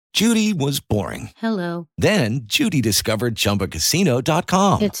Judy was boring. Hello. Then Judy discovered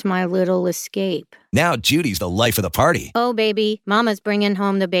ChumbaCasino.com. It's my little escape. Now Judy's the life of the party. Oh, baby, mama's bringing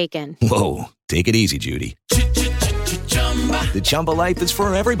home the bacon. Whoa, take it easy, Judy. The Chumba life is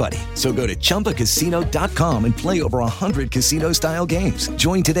for everybody. So go to ChumbaCasino.com and play over 100 casino-style games.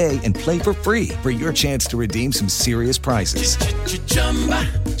 Join today and play for free for your chance to redeem some serious prizes.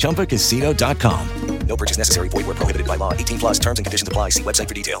 ChumbaCasino.com. No purchase necessary. Void where prohibited by law. 18 plus terms and conditions apply. See website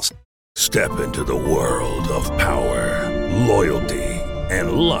for details. Step into the world of power, loyalty,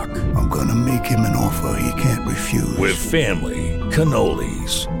 and luck. I'm gonna make him an offer he can't refuse. With family,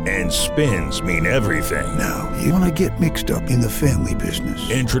 cannolis, and spins mean everything. Now, you wanna get mixed up in the family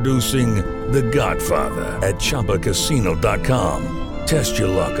business. Introducing The Godfather at ChumbaCasino.com. Test your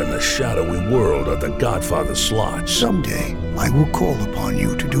luck in the shadowy world of The Godfather slot. Someday, I will call upon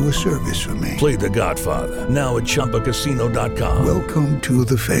you to do a service for me. Play The Godfather, now at ChumbaCasino.com. Welcome to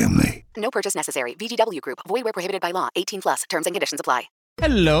the family. No purchase necessary. VGW Group. Void where prohibited by law. 18 plus. Terms and conditions apply.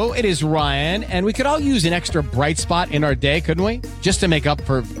 Hello, it is Ryan, and we could all use an extra bright spot in our day, couldn't we? Just to make up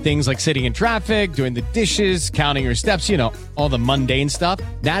for things like sitting in traffic, doing the dishes, counting your steps, you know, all the mundane stuff.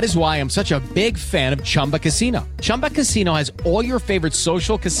 That is why I'm such a big fan of Chumba Casino. Chumba Casino has all your favorite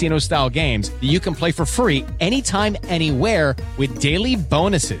social casino-style games that you can play for free anytime, anywhere with daily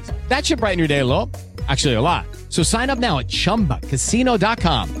bonuses. That should brighten your day a little. Actually, a lot. So sign up now at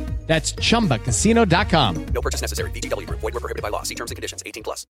ChumbaCasino.com. That's ChumbaCasino.com. No purchase necessary. VGW Group. Void where prohibited by law. See terms and conditions. 18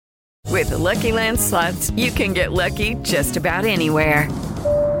 plus. With the Lucky Land Slots, you can get lucky just about anywhere.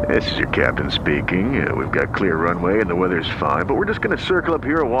 This is your captain speaking. We've got clear runway and the weather's fine, but we're just going to circle up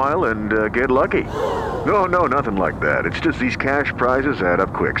here a while and get lucky. No, nothing like that. It's just these cash prizes add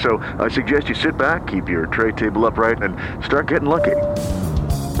up quick. So I suggest you sit back, keep your tray table upright, and start getting lucky.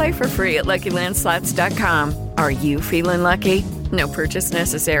 Play for free at LuckyLandSlots.com. Are you feeling lucky? No purchase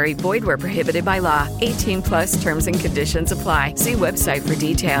necessary. Void where prohibited by law. 18 plus terms and conditions apply. See website for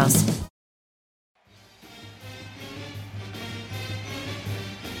details.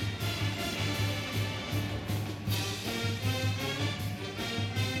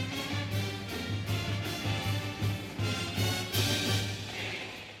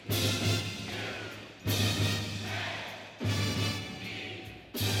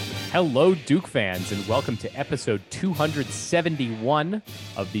 Hello, Duke fans, and welcome to episode 271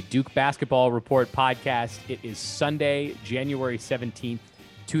 of the Duke Basketball Report podcast. It is Sunday, January 17th,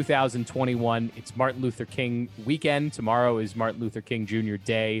 2021. It's Martin Luther King weekend. Tomorrow is Martin Luther King Jr.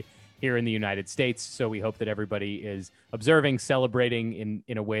 Day here in the United States, so we hope that everybody is observing, celebrating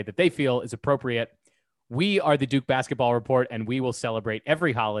in a way that they feel is appropriate. We are the Duke Basketball Report, and we will celebrate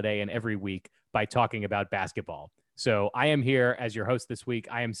every holiday and every week by talking about basketball. So I am here as your host this week.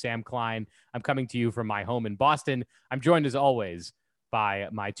 I am Sam Klein. I'm coming to you from my home in Boston. I'm joined as always by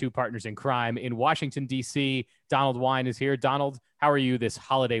my two partners in crime in Washington, D.C. Donald Wine is here. Donald, how are you this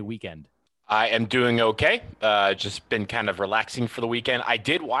holiday weekend? I am doing okay. Just been kind of relaxing for the weekend. I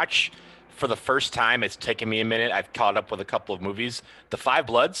did watch for the first time. It's taken me a minute. I've caught up with a couple of movies. The Five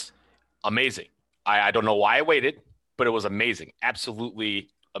Bloods, amazing. I don't know why I waited, but it was amazing. Absolutely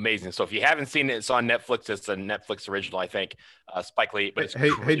amazing. So if you haven't seen it, it's on Netflix. It's a Netflix original, I think. Spike Lee. But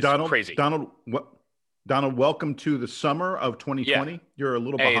it's Donald. Crazy. Donald, welcome to the summer of 2020. Yeah. You're a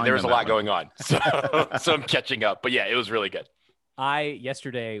little behind. Hey, there's a lot going on, so I'm catching up. But yeah, it was really good. I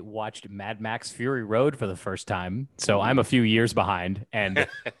yesterday watched Mad Max Fury Road for the first time, so I'm a few years behind. And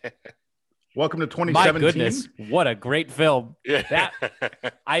welcome to 2017. My goodness, what a great film! That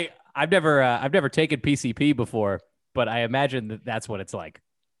I've never taken PCP before, but I imagine that's what it's like.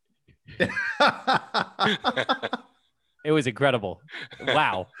 It was incredible.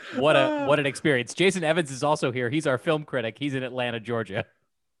 Wow. What an experience. Jason Evans is also here. He's our film critic. He's in Atlanta, Georgia.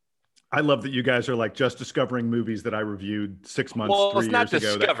 I love that you guys are like just discovering movies that I reviewed 6 months, 3 years ago. Well, it's not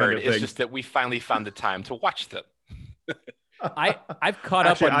discovered. Kind of it's just that we finally found the time to watch them. I've caught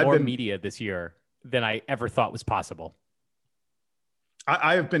up on more media this year than I ever thought was possible.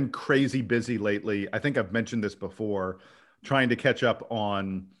 I have been crazy busy lately. I think I've mentioned this before, trying to catch up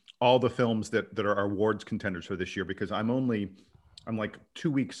on all the films that are awards contenders for this year, because I'm like 2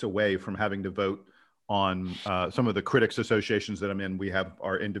 weeks away from having to vote on some of the critics associations that I'm in. We have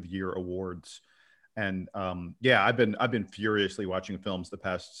our end of year awards, and I've been furiously watching films the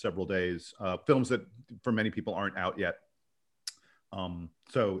past several days, films that for many people aren't out yet.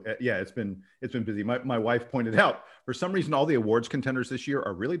 It's been busy. My wife pointed out, for some reason, all the awards contenders this year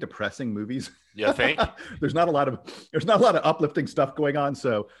are really depressing movies. You think? There's not a lot of uplifting stuff going on.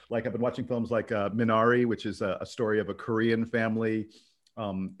 So like I've been watching films like Minari, which is a story of a Korean family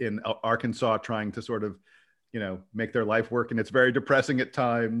in Arkansas trying to sort of make their life work. And it's very depressing at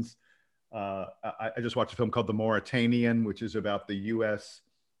times. I just watched a film called The Mauritanian, which is about the U.S.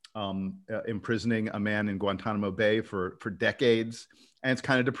 Imprisoning a man in Guantanamo Bay for decades. And it's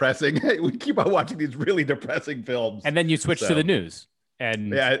kind of depressing. We keep on watching these really depressing films. And then you switch to the news.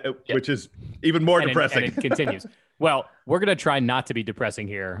 And which is even more depressing. And it continues. Well, we're going to try not to be depressing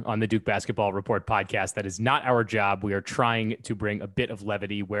here on the Duke Basketball Report podcast. That is not our job. We are trying to bring a bit of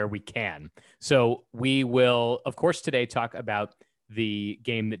levity where we can. So we will, of course, today talk about the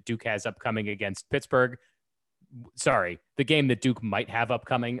game that Duke has upcoming against Pittsburgh. Sorry, the game that Duke might have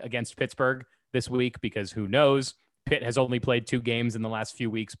upcoming against Pittsburgh this week, because who knows? Pitt has only played 2 games in the last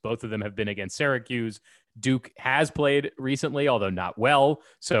few weeks. Both of them have been against Syracuse. Duke has played recently, although not well.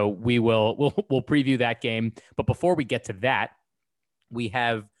 So we'll preview that game. But before we get to that, we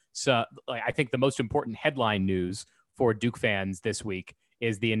have I think the most important headline news for Duke fans this week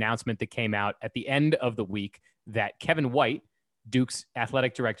is the announcement that came out at the end of the week that Kevin White, Duke's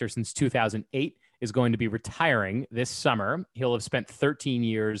athletic director since 2008, is going to be retiring this summer. He'll have spent 13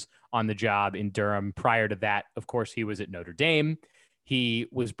 years on the job in Durham. Prior to that, of course, he was at Notre Dame. He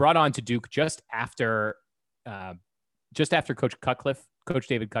was brought on to Duke just after Coach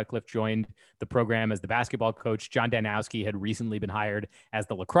David Cutcliffe joined the program as the basketball coach. John Danowski had recently been hired as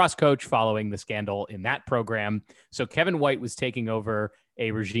the lacrosse coach following the scandal in that program. So Kevin White was taking over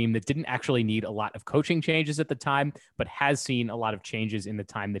a regime that didn't actually need a lot of coaching changes at the time, but has seen a lot of changes in the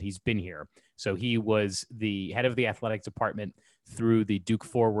time that he's been here. So he was the head of the athletic department through the Duke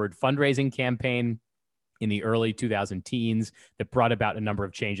Forward fundraising campaign in the early 2010s that brought about a number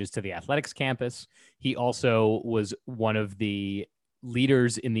of changes to the athletics campus. He also was one of the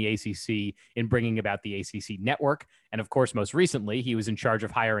leaders in the ACC in bringing about the ACC network. And of course, most recently, he was in charge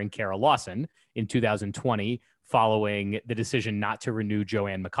of hiring Kara Lawson in 2020, following the decision not to renew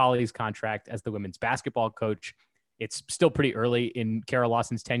Joanne McCauley's contract as the women's basketball coach. It's still pretty early in Kara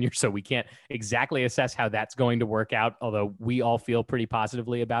Lawson's tenure, so we can't exactly assess how that's going to work out, although we all feel pretty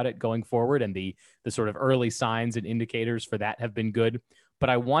positively about it going forward, and the sort of early signs and indicators for that have been good.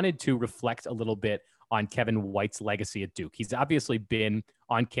 But I wanted to reflect a little bit on Kevin White's legacy at Duke. He's obviously been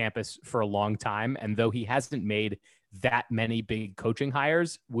on campus for a long time, and though he hasn't made that many big coaching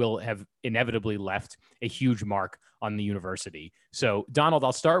hires, will have inevitably left a huge mark on the university. So, Donald,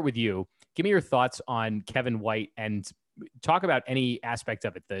 I'll start with you. Give me your thoughts on Kevin White and talk about any aspect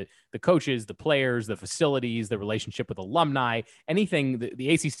of it, the coaches, the players, the facilities, the relationship with alumni, anything, the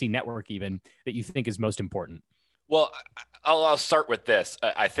ACC network even, that you think is most important. Well, I'll start with this.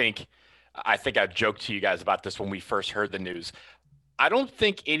 I think I've joked to you guys about this when we first heard the news. I don't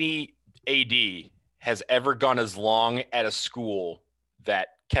think any AD has ever gone as long at a school that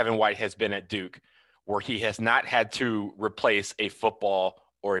Kevin White has been at Duke, where he has not had to replace a football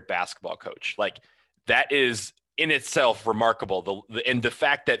or a basketball coach. Like, that is in itself remarkable. And the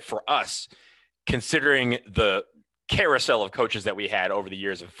fact that for us, considering the carousel of coaches that we had over the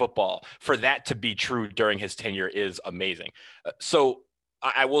years of football, for that to be true during his tenure is amazing. So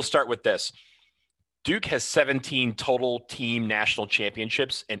I will start with this. Duke has 17 total team national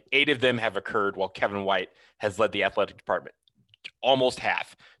championships, and 8 of them have occurred while Kevin White has led the athletic department. Almost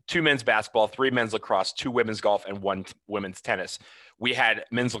half. 2 men's basketball, 3 men's lacrosse, 2 women's golf, and 1 women's tennis. We had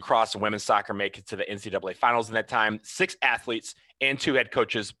men's lacrosse and women's soccer make it to the NCAA finals in that time. 6 athletes and 2 head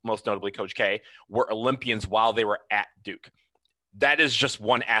coaches, most notably Coach K, were Olympians while they were at Duke. That is just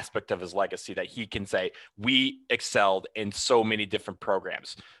one aspect of his legacy that he can say, we excelled in so many different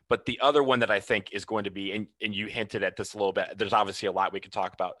programs. But the other one that I think is going to be, and you hinted at this a little bit, there's obviously a lot we could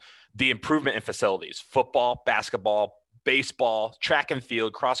talk about, the improvement in facilities, football, basketball, baseball, track and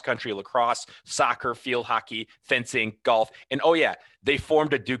field, cross country, lacrosse, soccer, field hockey, fencing, golf. And oh yeah, they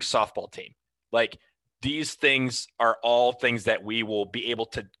formed a Duke softball team. Like, these things are all things that we will be able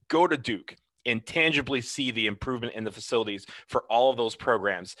to go to Duke and tangibly see the improvement in the facilities for all of those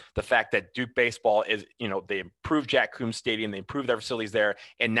programs. The fact that Duke baseball is, they improved Jack Coombs Stadium, they improved their facilities there,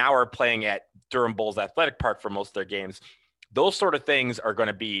 and now are playing at Durham Bulls Athletic Park for most of their games. Those sort of things are going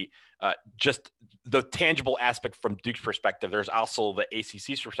to be just the tangible aspect from Duke's perspective. There's also the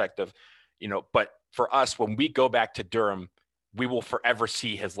ACC's perspective, but for us, when we go back to Durham, we will forever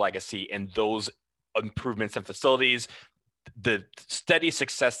see his legacy and those improvements in facilities, the steady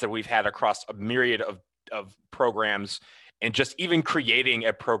success that we've had across a myriad of programs, and just even creating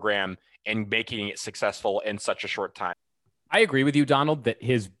a program and making it successful in such a short time. I agree with you, Donald, that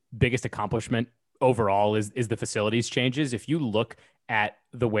his biggest accomplishment overall is the facilities changes. If you look at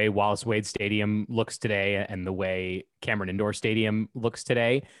the way Wallace Wade Stadium looks today and the way Cameron Indoor Stadium looks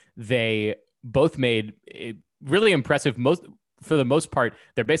today, they both made it really impressive. For the most part,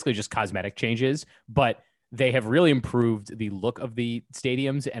 they're basically just cosmetic changes, but they have really improved the look of the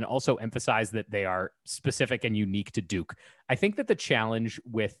stadiums and also emphasized that they are specific and unique to Duke. I think that the challenge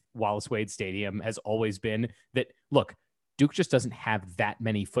with Wallace Wade Stadium has always been that, look, Duke just doesn't have that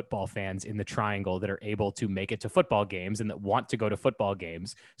many football fans in the triangle that are able to make it to football games and that want to go to football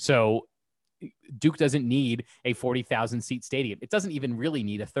games. So Duke doesn't need a 40,000 seat stadium. It doesn't even really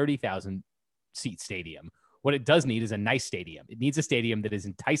need a 30,000 seat stadium. What it does need is a nice stadium. It needs a stadium that is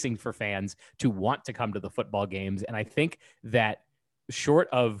enticing for fans to want to come to the football games. And I think that short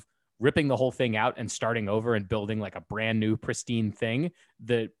of ripping the whole thing out and starting over and building like a brand new pristine thing,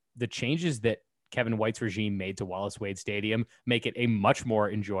 the changes that Kevin White's regime made to Wallace Wade Stadium make it a much more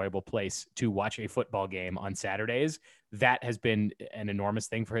enjoyable place to watch a football game on Saturdays. That has been an enormous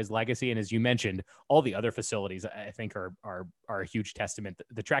thing for his legacy. And as you mentioned, all the other facilities, I think, are a huge testament.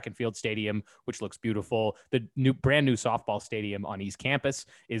 The track and field stadium, which looks beautiful, the brand new softball stadium on East Campus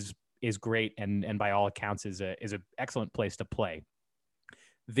is great, and by all accounts is a excellent place to play.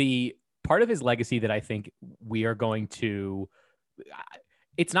 The part of his legacy that I think we are going to,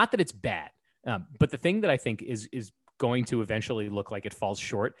 it's not that it's bad. But the thing that I think is going to eventually look like it falls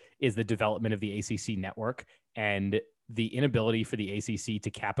short is the development of the ACC network and the inability for the ACC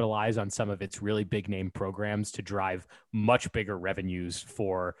to capitalize on some of its really big name programs to drive much bigger revenues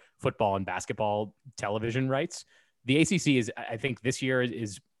for football and basketball television rights. The ACC is, I think, this year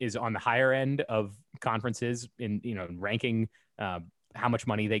is on the higher end of conferences in ranking how much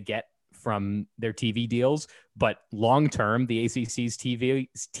money they get from their TV deals, but long term, the ACC's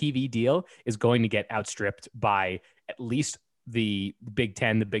TV deal is going to get outstripped by at least the Big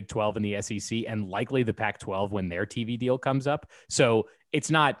Ten, the Big 12, and the SEC, and likely the Pac-12 when their TV deal comes up. So it's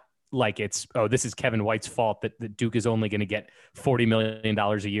not like this is Kevin White's fault that Duke is only going to get $40 million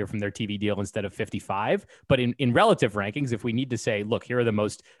a year from their TV deal instead of 55. But in relative rankings, if we need to say, look, here are the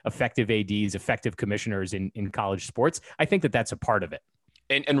most effective ADs, effective commissioners in college sports, I think that that's a part of it.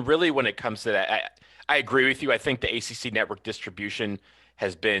 And really, when it comes to that, I agree with you. I think the ACC network distribution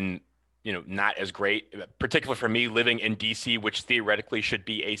has been, not as great, particularly for me living in DC, which theoretically should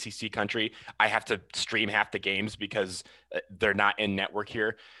be ACC country. I have to stream half the games because they're not in network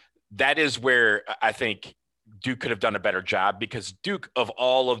here. That is where I think Duke could have done a better job, because Duke, of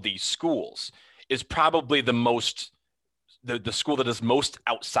all of these schools, is probably the school that is most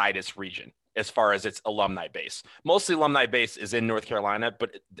outside its region as far as its alumni base. Mostly alumni base is in North Carolina,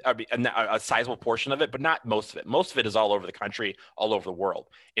 but a sizable portion of it, but not most of it. Most of it is all over the country, all over the world.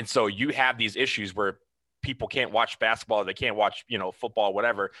 And so you have these issues where people can't watch basketball, they can't watch, football,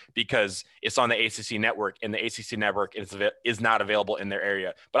 whatever, because it's on the ACC network, and the ACC network is not available in their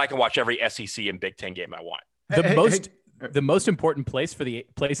area. But I can watch every SEC and Big Ten game I want. The most important places for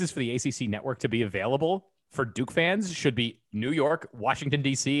the ACC network to be available for Duke fans should be New York, Washington,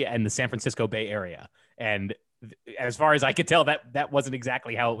 D.C., and the San Francisco Bay Area. And as far as I could tell, that wasn't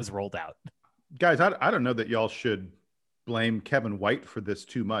exactly how it was rolled out. Guys, I don't know that y'all should blame Kevin White for this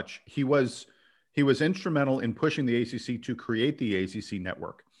too much. He was instrumental in pushing the ACC to create the ACC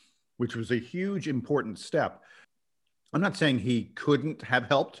network, which was a huge, important step. I'm not saying he couldn't have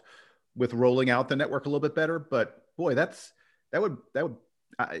helped with rolling out the network a little bit better, but boy, that would there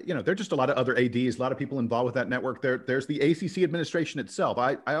are just a lot of other ADs, a lot of people involved with that network. There's the ACC administration itself.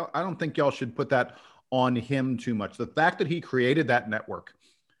 I don't think y'all should put that on him too much. The fact that he created that network,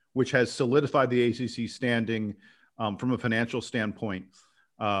 which has solidified the ACC standing from a financial standpoint,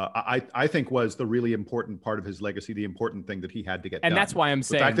 I think was the really important part of his legacy, the important thing that he had to get done. And that's why I'm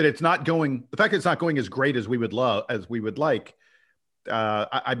saying the fact that it's not going as great as we would like.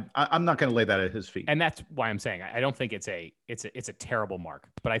 I'm not going to lay that at his feet. And that's why I'm saying I don't think it's a terrible mark,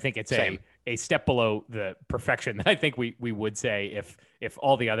 but I think it's a step below the perfection that I think we would say if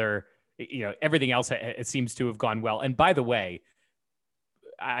all the other, everything else, it seems to have gone well. And by the way,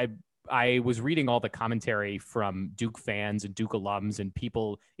 I was reading all the commentary from Duke fans and Duke alums and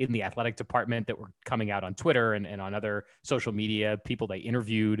people in the athletic department that were coming out on Twitter and on other social media, people they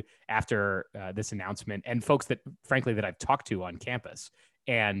interviewed after this announcement, and folks that, frankly, that I've talked to on campus.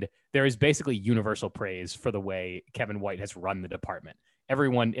 And there is basically universal praise for the way Kevin White has run the department.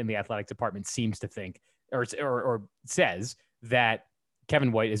 Everyone in the athletic department seems to think or says that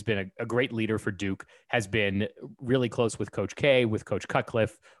Kevin White has been a great leader for Duke, has been really close with Coach K, with Coach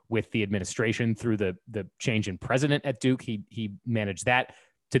Cutcliffe, with the administration through the change in president at Duke. He managed that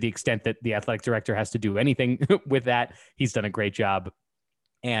to the extent that the athletic director has to do anything with that. He's done a great job.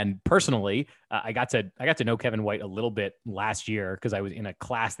 And personally, I got to know Kevin White a little bit last year because I was in a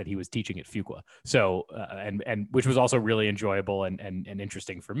class that he was teaching at Fuqua. So and which was also really enjoyable and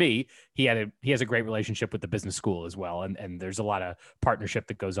interesting for me. He has a great relationship with the business school as well, and there's a lot of partnership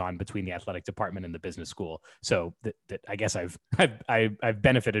that goes on between the athletic department and the business school. So that I guess I've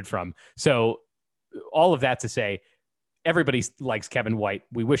benefited from. So all of that to say, everybody likes Kevin White.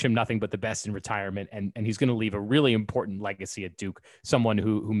 We wish him nothing but the best in retirement. And he's going to leave a really important legacy at Duke, someone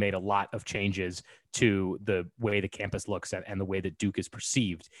who made a lot of changes to the way the campus looks and the way that Duke is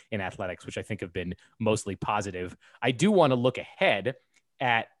perceived in athletics, which I think have been mostly positive. I do want to look ahead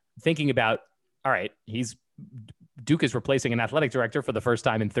at thinking about, all right, Duke is replacing an athletic director for the first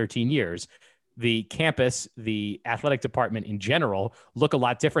time in 13 years. The campus, the athletic department in general, look a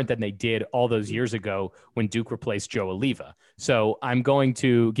lot different than they did all those years ago when Duke replaced Joe Oliva. So I'm going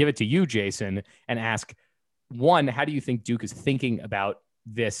to give it to you, Jason, and ask, one, how do you think Duke is thinking about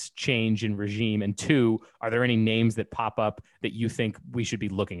this change in regime? And two, are there any names that pop up that you think we should be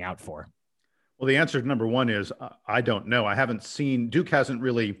looking out for? Well, the answer to number one is I don't know. I haven't seen, Duke hasn't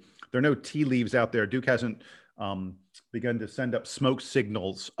really, there are no tea leaves out there. Duke hasn't begun to send up smoke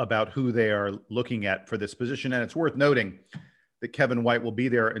signals about who they are looking at for this position. And it's worth noting that Kevin White will be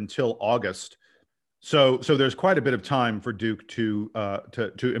there until August. So there's quite a bit of time for Duke to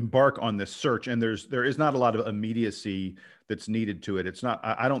embark on this search. And there is not a lot of immediacy that's needed to it. It's not,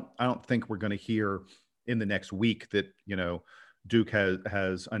 I don't think we're going to hear in the next week that, Duke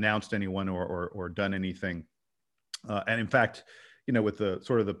has announced anyone or done anything. And in fact, with the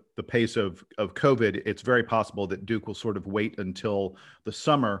sort of the pace of COVID, it's very possible that Duke will sort of wait until the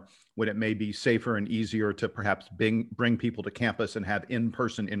summer when it may be safer and easier to perhaps bring people to campus and have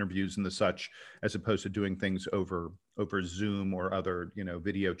in-person interviews and the such, as opposed to doing things over Zoom or other,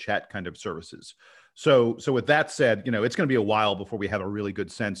 video chat kind of services. So with that said, it's going to be a while before we have a really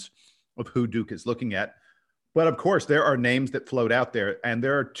good sense of who Duke is looking at. But of course, there are names that float out there, and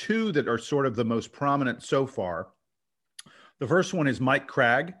there are two that are sort of the most prominent so far. The first one is Mike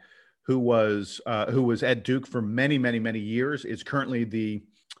Cragg, who was at Duke for many, many, many years. Is currently the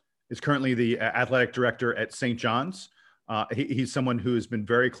athletic director at St. John's. He's someone who has been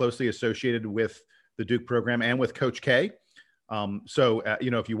very closely associated with the Duke program and with Coach K.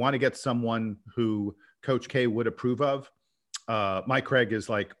 If you want to get someone who Coach K would approve of, Mike Cragg is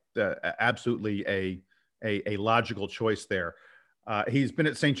like absolutely a logical choice there. He's been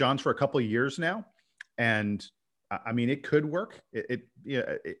at St. John's for a couple of years now, and I mean, it could work.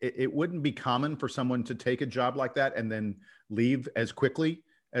 It wouldn't be common for someone to take a job like that and then leave as quickly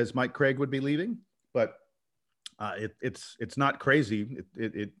as Mike Cragg would be leaving. But it's not crazy.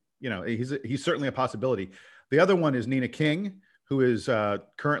 He's certainly a possibility. The other one is Nina King, who is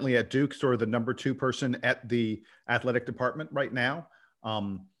currently at Duke, sort of the number two person at the athletic department right now.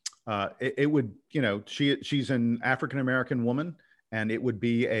 She's an African-American woman. And it would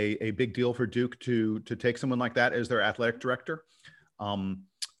be a big deal for Duke to take someone like that as their athletic director.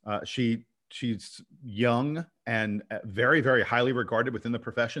 She's young and very, very highly regarded within the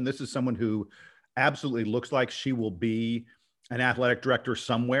profession. This is someone who absolutely looks like she will be an athletic director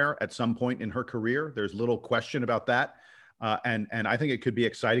somewhere at some point in her career. There's little question about that. And I think it could be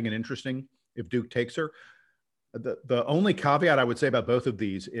exciting and interesting if Duke takes her. The only caveat I would say about both of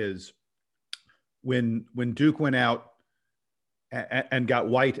these is when Duke went out and got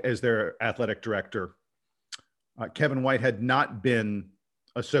White as their athletic director, Kevin White had not been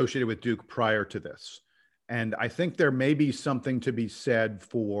associated with Duke prior to this. And I think there may be something to be said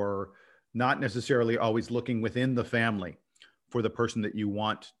for not necessarily always looking within the family for the person that you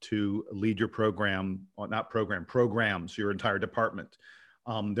want to lead your program, or not programs, your entire department.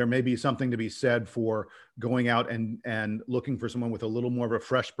 There may be something to be said for going out and looking for someone with a little more of a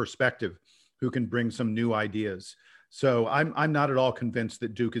fresh perspective who can bring some new ideas. So I'm not at all convinced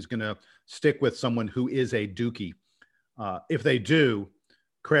that Duke is going to stick with someone who is a Dookie. If they do,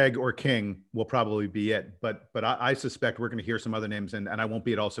 Craig or King will probably be it. But I suspect we're going to hear some other names, and I won't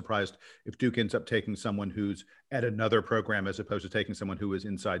be at all surprised if Duke ends up taking someone who's at another program as opposed to taking someone who is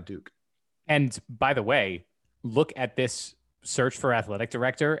inside Duke. And by the way, look at this search for athletic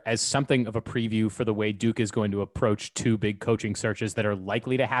director as something of a preview for the way Duke is going to approach two big coaching searches that are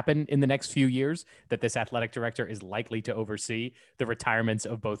likely to happen in the next few years, that this athletic director is likely to oversee: the retirements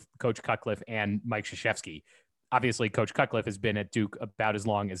of both Coach Cutcliffe and Mike Krzyzewski. Obviously, Coach Cutcliffe has been at Duke about as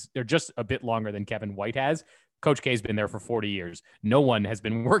long as, or just a bit longer than Kevin White has. Coach K has been there for 40 years. No one has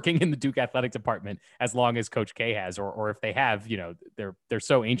been working in the Duke athletic department as long as Coach K has, or if they have, they're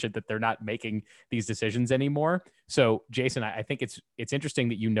so ancient that they're not making these decisions anymore. So, Jason, I think it's interesting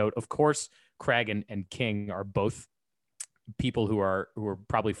that you note, of course, Craig and King are both people who are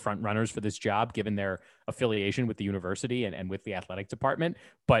probably front runners for this job, given their affiliation with the university and with the athletic department,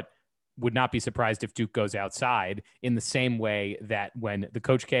 but would not be surprised if Duke goes outside in the same way that when the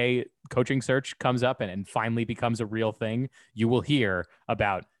Coach K coaching search comes up and finally becomes a real thing, you will hear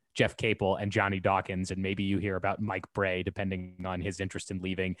about Jeff Capel and Johnny Dawkins, and maybe you hear about Mike Bray, depending on his interest in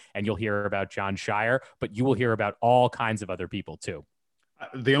leaving, and you'll hear about John Shire, but you will hear about all kinds of other people too.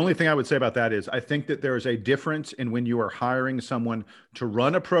 The only thing I would say about that is I think that there is a difference in when you are hiring someone to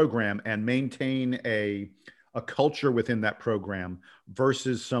run a program and maintain a culture within that program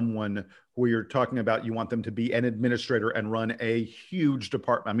versus someone where you're talking about you want them to be an administrator and run a huge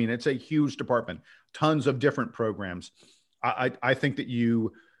department. I mean, it's a huge department, tons of different programs. I think that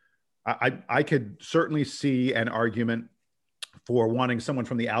I could certainly see an argument for wanting someone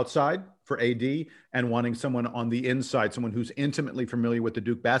from the outside for AD and wanting someone on the inside, someone who's intimately familiar with the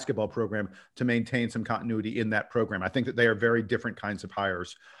Duke basketball program to maintain some continuity in that program. I think that they are very different kinds of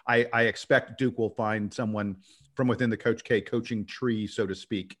hires. I expect Duke will find someone from within the Coach K coaching tree, so to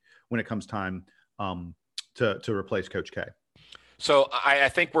speak, when it comes time to replace Coach K. So I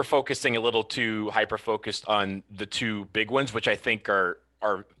think we're focusing a little too hyper-focused on the two big ones, which I think are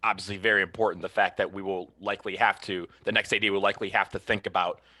obviously very important. The fact that we will likely have to, the next AD will likely have to think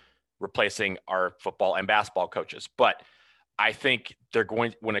about replacing our football and basketball coaches. But I think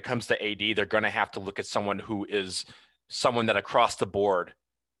when it comes to AD, they're going to have to look at someone who is someone that across the board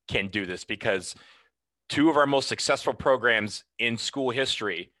can do this, because two of our most successful programs in school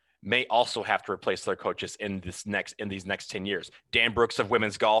history may also have to replace their coaches in these next 10 years. Dan Brooks of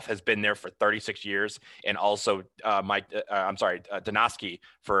women's golf has been there for 36 years. And also Donosky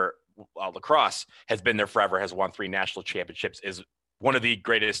for lacrosse has been there forever, has won 3 national championships, is one of the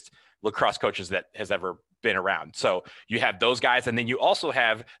greatest lacrosse coaches that has ever been around. So you have those guys. And then you also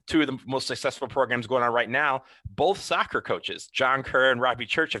have two of the most successful programs going on right now, both soccer coaches. John Kerr and Robbie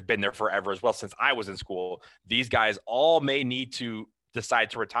Church have been there forever as well, since I was in school. These guys all may need to decide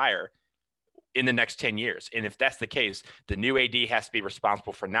to retire in the next 10 years. And if that's the case, the new AD has to be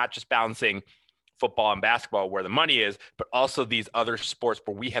responsible for not just balancing football and basketball where the money is, but also these other sports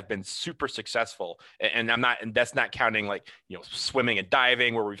where we have been super successful. And that's not counting swimming and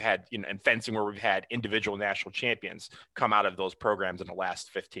diving where we've had, and fencing where we've had individual national champions come out of those programs in the last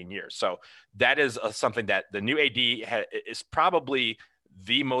 15 years. So that is something that the new AD is probably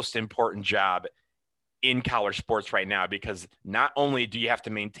the most important job in college sports right now, because not only do you have to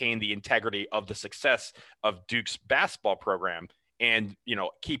maintain the integrity of the success of Duke's basketball program and,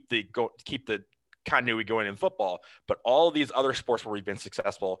 keep the continuity going in football, but all these other sports where we've been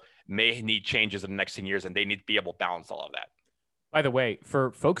successful may need changes in the next 10 years, and they need to be able to balance all of that. By the way,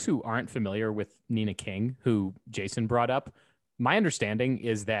 for folks who aren't familiar with Nina King, who Jason brought up, my understanding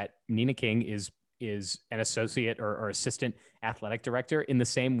is that Nina King is an associate or assistant athletic director in the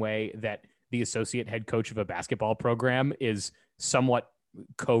same way that the associate head coach of a basketball program is somewhat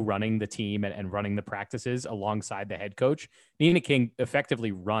co-running the team and running the practices alongside the head coach. Nina King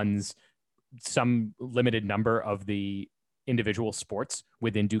effectively runs some limited number of the individual sports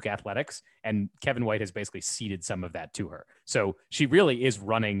within Duke athletics, and Kevin White has basically ceded some of that to her. So she really is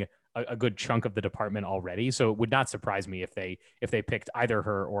running a good chunk of the department already. So it would not surprise me if they picked either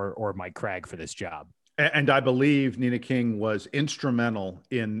her or Mike Craig for this job. And I believe Nina King was instrumental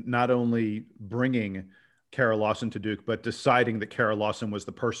in not only bringing Kara Lawson to Duke, but deciding that Kara Lawson was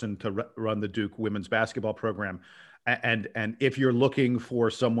the person to run the Duke women's basketball program. And if you're looking for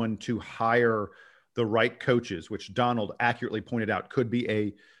someone to hire the right coaches, which Donald accurately pointed out could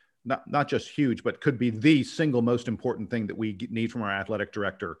be not just huge, but could be the single most important thing that we need from our athletic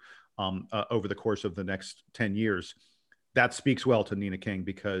director over the course of the next 10 years. That speaks well to Nina King,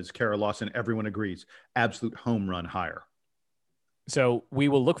 because Kara Lawson, everyone agrees, absolute home run hire. So we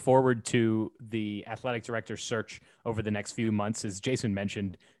will look forward to the athletic director search over the next few months. As Jason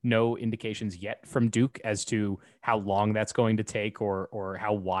mentioned, no indications yet from Duke as to how long that's going to take or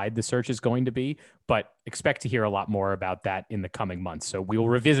how wide the search is going to be, but expect to hear a lot more about that in the coming months. So we will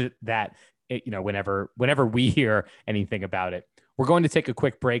revisit that, whenever we hear anything about it. We're going to take a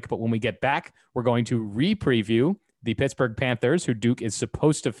quick break, but when we get back, we're going to re-preview the Pittsburgh Panthers, who Duke is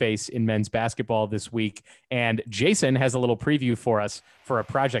supposed to face in men's basketball this week. And Jason has a little preview for us for a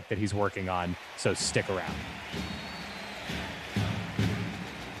project that he's working on, so stick around.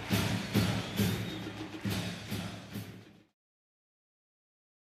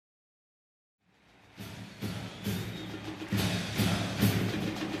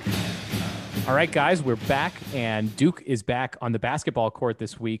 All right, guys, we're back, and Duke is back on the basketball court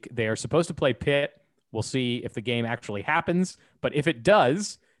this week. They are supposed to play Pitt. We'll see if the game actually happens. But if it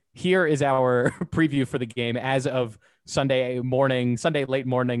does, here is our preview for the game as of Sunday late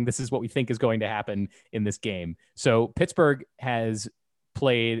morning. This is what we think is going to happen in this game. So Pittsburgh has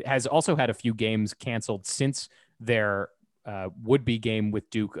also had a few games canceled since their would-be game with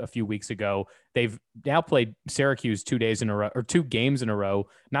Duke a few weeks ago. They've now played Syracuse 2 days in a row, or 2 games in a row,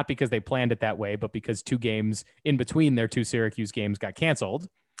 not because they planned it that way, but because 2 games in between their 2 Syracuse games got canceled.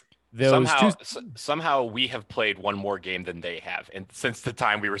 Somehow we have played one more game than they have, and since the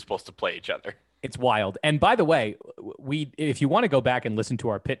time we were supposed to play each other. It's wild. And by the way, if you want to go back and listen to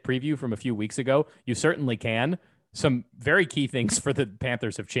our Pitt preview from a few weeks ago, you certainly can. Some very key things for the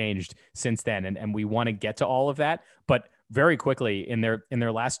Panthers have changed since then, and we want to get to all of that. But very quickly, in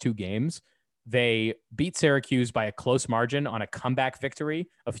their last 2 games, they beat Syracuse by a close margin on a comeback victory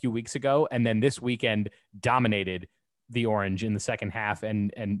a few weeks ago, and then this weekend dominated the Orange in the second half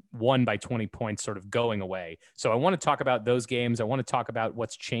and won by 20 points, sort of going away. So I want to talk about those games. I want to talk about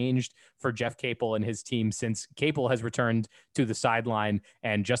what's changed for Jeff Capel and his team since Capel has returned to the sideline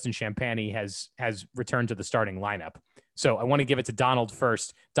and Justin Champagnie has returned to the starting lineup. So I want to give it to Donald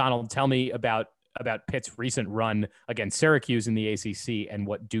first. Donald, tell me about Pitt's recent run against Syracuse in the ACC and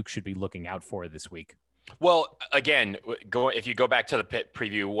what Duke should be looking out for this week. Well, again, if you go back to the Pitt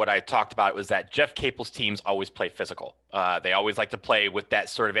preview, what I talked about was that Jeff Capel's teams always play physical. They always like to play with that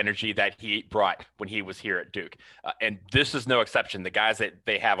sort of energy that he brought when he was here at Duke. And this is no exception. The guys that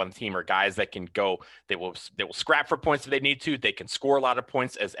they have on the team are guys that can go, they will scrap for points if they need to. They can score a lot of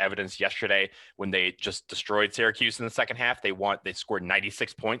points, as evidenced yesterday when they just destroyed Syracuse in the second half. They scored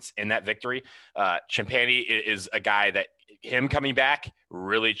 96 points in that victory. Champagnie is a guy that, him coming back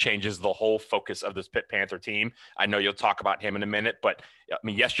really changes the whole focus of this Pitt Panther team. I know you'll talk about him in a minute, but I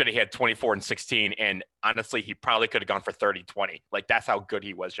mean, yesterday he had 24 and 16, and honestly, he probably could have gone for 30-20. Like, that's how good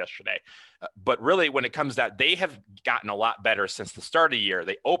he was yesterday. But really, when it comes to that, they have gotten a lot better since the start of the year.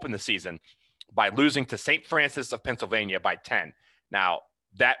 They opened the season by losing to St. Francis of Pennsylvania by 10. Now,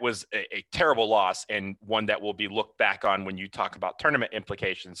 that was a terrible loss and one that will be looked back on when you talk about tournament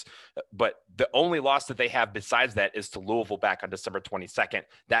implications. But the only loss that they have besides that is to Louisville back on December 22nd.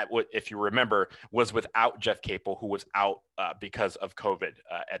 That, if you remember, was without Jeff Capel, who was out because of COVID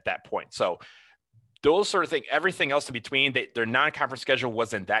at that point. So those sort of things, everything else in between, their non-conference schedule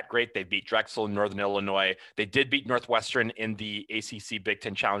wasn't that great. They beat Drexel in Northern Illinois. They did beat Northwestern in the ACC Big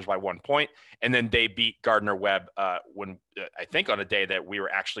Ten Challenge by 1 point. And then they beat Gardner-Webb when I think on a day that we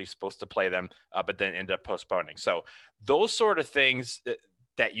were actually supposed to play them, but then ended up postponing. So those sort of things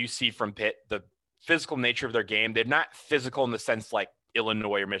that you see from Pitt, the physical nature of their game, they're not physical in the sense like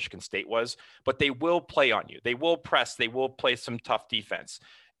Illinois or Michigan State was, but they will play on you. They will press. They will play some tough defense.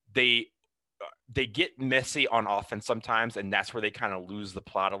 They get messy on offense sometimes, and that's where they kind of lose the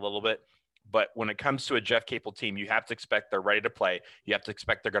plot a little bit. But when it comes to a Jeff Capel team, you have to expect they're ready to play. You have to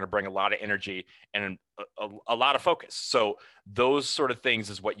expect they're going to bring a lot of energy and a lot of focus. So those sort of things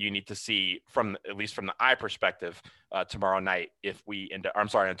is what you need to see at least from the eye perspective tomorrow night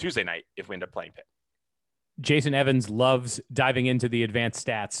on Tuesday night if we end up playing Pitt. Jason Evans loves diving into the advanced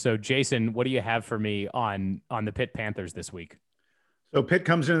stats. So Jason, what do you have for me on the Pitt Panthers this week? So Pitt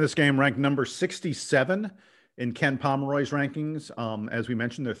comes into this game ranked number 67 in Ken Pomeroy's rankings. As we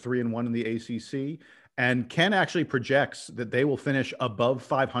mentioned, they're 3-1 in the ACC. And Ken actually projects that they will finish above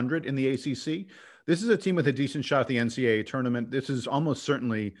 500 in the ACC. This is a team with a decent shot at the NCAA tournament. This is almost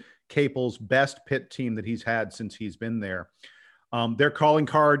certainly Capel's best Pitt team that he's had since he's been there. Their calling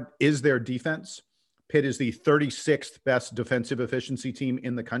card is their defense. Pitt is the 36th best defensive efficiency team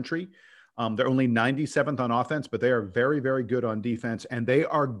in the country. They're only 97th on offense, but they are very, very good on defense. And they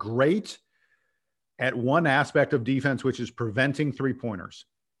are great at one aspect of defense, which is preventing three-pointers.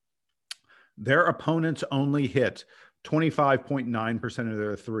 Their opponents only hit 25.9% of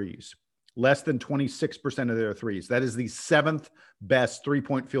their threes, less than 26% of their threes. That is the 7th best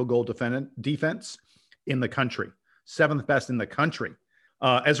three-point field goal defense in the country. 7th best in the country.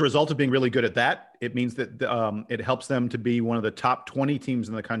 As a result of being really good at that, it means that it helps them to be one of the top 20 teams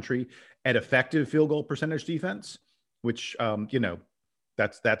in the country at effective field goal percentage defense, which,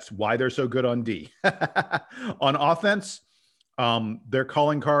 that's why they're so good on D. On offense, their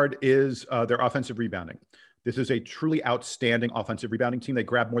calling card is their offensive rebounding. This is a truly outstanding offensive rebounding team. They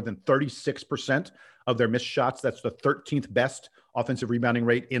grab more than 36% of their missed shots. That's the 13th best offensive rebounding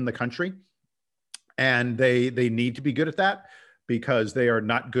rate in the country. And they need to be good at that, because they are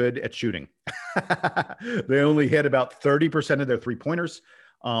not good at shooting. They only hit about 30% of their three-pointers.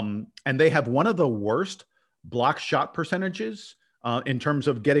 And they have one of the worst block shot percentages in terms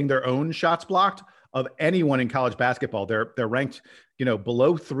of getting their own shots blocked of anyone in college basketball. They're ranked,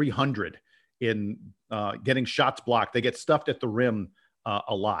 below 300 in getting shots blocked. They get stuffed at the rim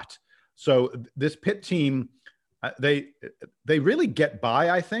a lot. So this Pitt team They really get by,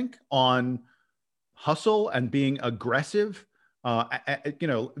 I think, on hustle and being aggressive.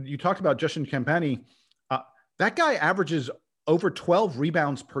 You talked about Justin Champagny. That guy averages over 12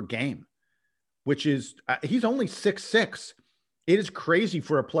 rebounds per game, which is he's only 6'6". It is crazy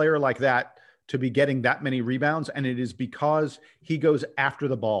for a player like that to be getting that many rebounds, and it is because he goes after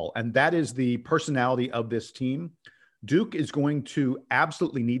the ball, and that is the personality of this team. Duke is going to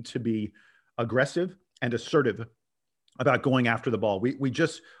absolutely need to be aggressive and assertive about going after the ball.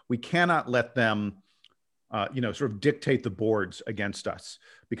 We cannot let them sort of dictate the boards against us,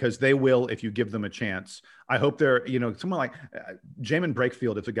 because they will if you give them a chance. I hope they're, someone like Jamin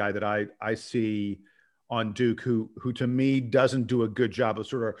Brakefield is a guy that I see on Duke who to me doesn't do a good job of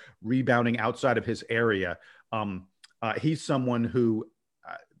sort of rebounding outside of his area. He's someone who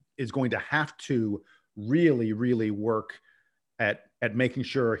is going to have to really, really work at making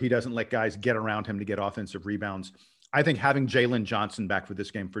sure he doesn't let guys get around him to get offensive rebounds. I think having Jalen Johnson back for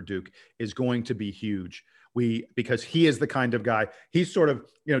this game for Duke is going to be huge. Because he is the kind of guy, he's sort of,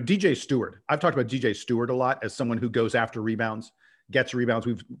 DJ Stewart. I've talked about DJ Stewart a lot as someone who goes after rebounds, gets rebounds.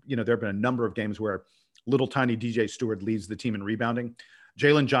 There have been a number of games where little tiny DJ Stewart leads the team in rebounding.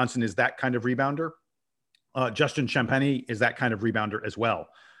 Jalen Johnson is that kind of rebounder. Justin Champagny is that kind of rebounder as well.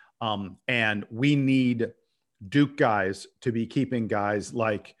 And we need Duke guys to be keeping guys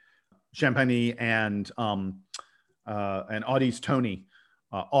like Champagny and Audi's Tony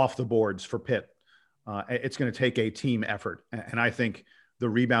off the boards for Pitt. It's going to take a team effort. And I think the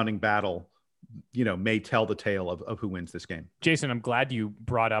rebounding battle, may tell the tale of who wins this game. Jason, I'm glad you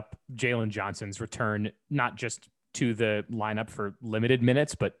brought up Jalen Johnson's return, not just to the lineup for limited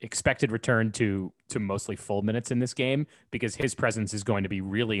minutes, but expected return to mostly full minutes in this game, because his presence is going to be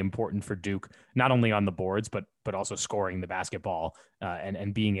really important for Duke, not only on the boards, but also scoring the basketball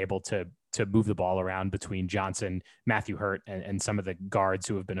and being able to move the ball around between Johnson, Matthew Hurt, and some of the guards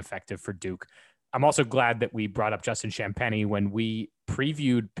who have been effective for Duke. I'm also glad that we brought up Justin Champagny. When we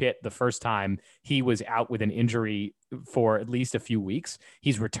previewed Pitt the first time, he was out with an injury for at least a few weeks.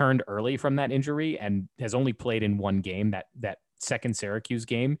 He's returned early from that injury and has only played in one game, that second Syracuse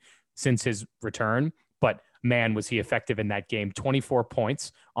game, since his return. But man, was he effective in that game. 24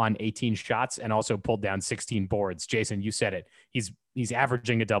 points on 18 shots and also pulled down 16 boards. Jason, you said it. He's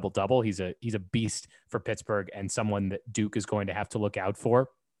averaging a double-double. He's a beast for Pittsburgh and someone that Duke is going to have to look out for.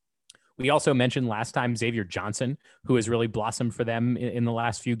 We also mentioned last time Xavier Johnson, who has really blossomed for them in the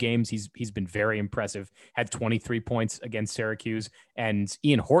last few games. He's been very impressive, had 23 points against Syracuse, and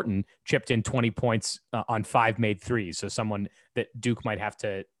Ian Horton chipped in 20 points on 5 made threes. So someone that Duke might have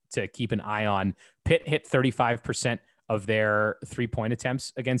to keep an eye on. Pitt hit 35% of their 3-point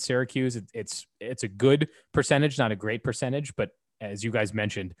attempts against Syracuse. It's a good percentage, not a great percentage, but as you guys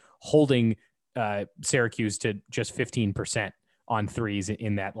mentioned, holding Syracuse to just 15% on threes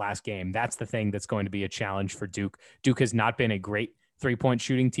in that last game. That's the thing that's going to be a challenge for Duke. Duke has not been a great 3-point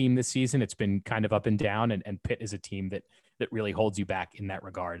shooting team this season. It's been kind of up and down, and Pitt is a team that really holds you back in that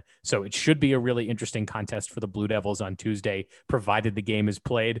regard. So it should be a really interesting contest for the Blue Devils on Tuesday, provided the game is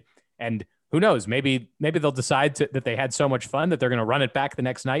played. And who knows, maybe they'll decide that they had so much fun that they're going to run it back the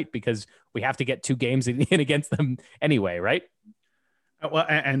next night, because we have to get 2 games in against them anyway, right? Well,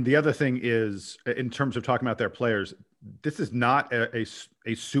 and the other thing is, in terms of talking about their players, this is not a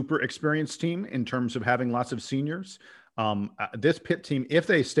super experienced team in terms of having lots of seniors. This Pitt team, if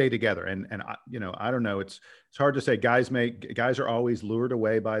they stay together, and I don't know, it's hard to say. Guys are always lured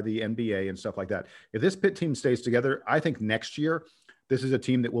away by the NBA and stuff like that. If this Pitt team stays together, I think next year this is a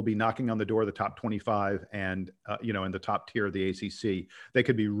team that will be knocking on the door of the top 25 and in the top tier of the ACC. They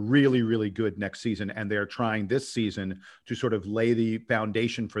could be really, really good next season, and they're trying this season to sort of lay the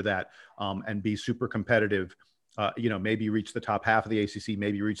foundation for that and be super competitive. Maybe reach the top half of the ACC,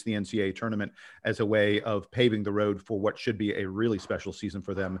 maybe reach the NCAA tournament as a way of paving the road for what should be a really special season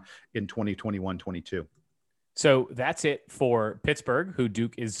for them in 2021-22. So that's it for Pittsburgh, who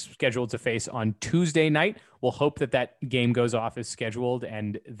Duke is scheduled to face on Tuesday night. We'll hope that game goes off as scheduled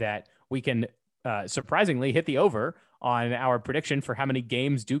and that we can surprisingly hit the over on our prediction for how many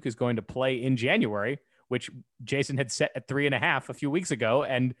games Duke is going to play in January, which Jason had set at 3.5 a few weeks ago,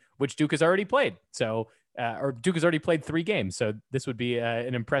 and which Duke has already played. So or Duke has already played 3 games. So this would be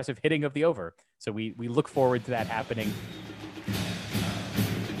an impressive hitting of the over. So we look forward to that happening.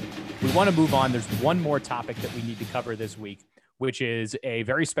 We want to move on. There's one more topic that we need to cover this week, which is a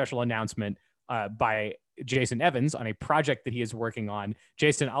very special announcement by Jason Evans on a project that he is working on.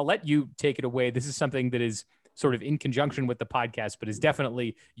 Jason, I'll let you take it away. This is something that is sort of in conjunction with the podcast, but is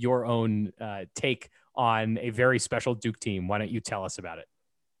definitely your own take on a very special Duke team. Why don't you tell us about it?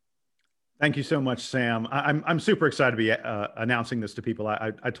 Thank you so much, Sam. I'm super excited to be announcing this to people.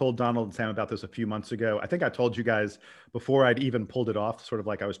 I told Donald and Sam about this a few months ago. I think I told you guys before I'd even pulled it off, sort of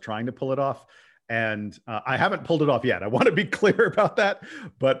like I was trying to pull it off. And I haven't pulled it off yet. I want to be clear about that,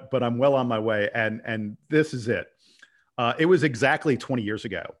 but I'm well on my way. And this is it. It was exactly 20 years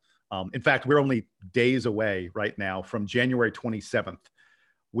ago. In fact, we're only days away right now from January 27th,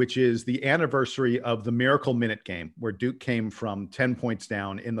 which is the anniversary of the Miracle Minute game, where Duke came from 10 points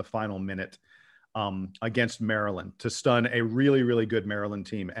down in the final minute against Maryland to stun a really, really good Maryland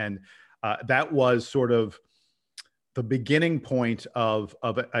team. And that was sort of the beginning point of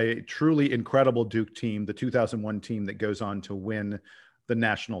a truly incredible Duke team, the 2001 team that goes on to win the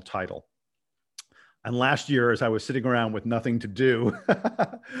national title. And last year, as I was sitting around with nothing to do,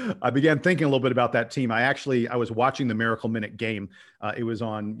 I began thinking a little bit about that team. I was watching the Miracle Minute game. It was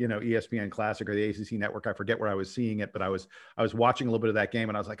on, ESPN Classic or the ACC Network. I forget where I was seeing it, but I was watching a little bit of that game,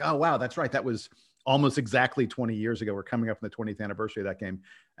 and I was like, oh, wow, that's right. That was almost exactly 20 years ago. We're coming up on the 20th anniversary of that game.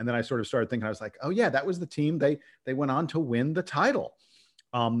 And then I sort of started thinking, I was like, oh yeah, that was the team. They went on to win the title.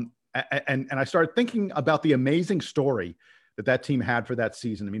 And I started thinking about the amazing story that team had for that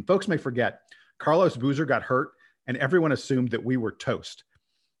season. I mean, folks may forget, Carlos Boozer got hurt and everyone assumed that we were toast.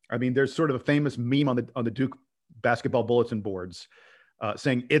 I mean, there's sort of a famous meme on the Duke basketball bulletin boards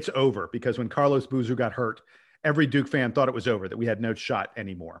saying it's over, because when Carlos Boozer got hurt, every Duke fan thought it was over, that we had no shot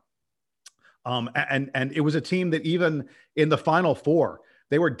anymore. And it was a team that even in the Final Four,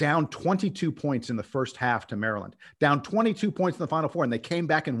 they were down 22 points in the first half to Maryland, down 22 points in the Final Four, and they came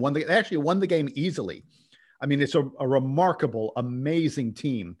back and they actually won the game easily. I mean, it's a remarkable, amazing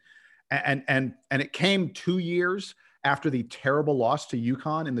team. And it came 2 years after the terrible loss to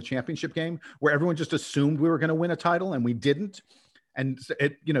UConn in the championship game, where everyone just assumed we were going to win a title and we didn't. And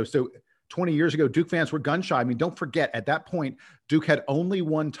so 20 years ago, Duke fans were gun shy. I mean, don't forget, at that point, Duke had only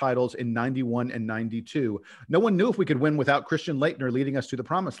won titles in 91 and 92. No one knew if we could win without Christian Laettner leading us to the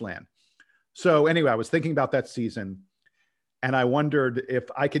promised land. So anyway, I was thinking about that season, and I wondered if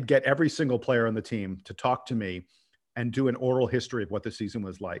I could get every single player on the team to talk to me and do an oral history of what the season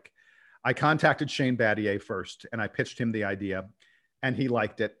was like. I contacted Shane Battier first, and I pitched him the idea, and he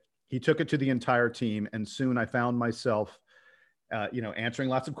liked it. He took it to the entire team, and soon I found myself answering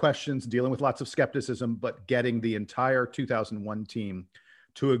lots of questions, dealing with lots of skepticism, but getting the entire 2001 team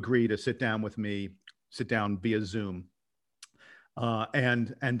to agree to sit down with me, sit down via Zoom,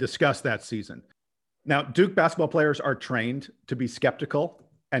 and discuss that season. Now, Duke basketball players are trained to be skeptical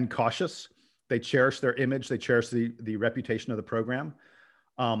and cautious. They cherish their image. They cherish the reputation of the program.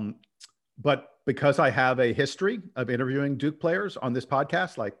 But because I have a history of interviewing Duke players on this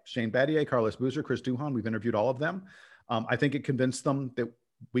podcast, like Shane Battier, Carlos Boozer, Chris Duhon, we've interviewed all of them. I think it convinced them that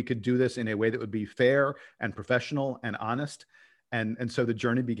we could do this in a way that would be fair and professional and honest. And so the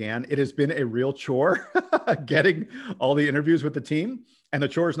journey began. It has been a real chore getting all the interviews with the team, and the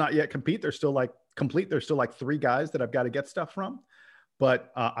chore is not yet complete. There's still like 3 guys that I've got to get stuff from.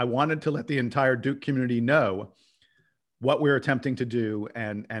 But I wanted to let the entire Duke community know what we're attempting to do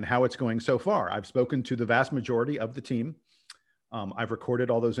and how it's going so far. I've spoken to the vast majority of the team. I've recorded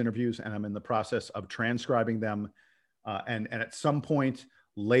all those interviews, and I'm in the process of transcribing them. And at some point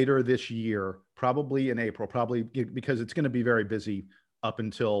later this year, probably in April, because it's going to be very busy up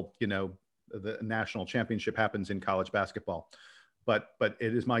until, the national championship happens in college basketball. But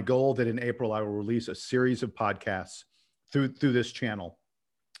it is my goal that in April, I will release a series of podcasts through this channel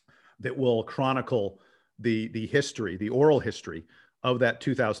that will chronicle the history, the oral history of that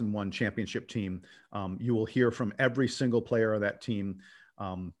 2001 championship team. You will hear from every single player of that team,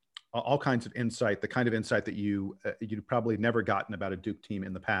 all kinds of insight, the kind of insight that you'd probably never gotten about a Duke team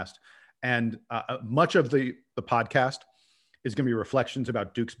in the past. And much of the podcast is going to be reflections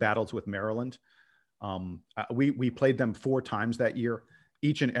about Duke's battles with Maryland. We played them 4 times that year.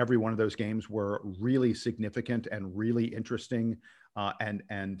 Each and every one of those games were really significant and really interesting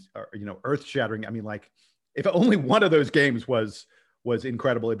and earth-shattering. I mean, like, if only one of those games was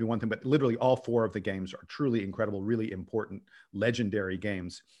incredible, it'd be one thing, but literally all 4 of the games are truly incredible, really important, legendary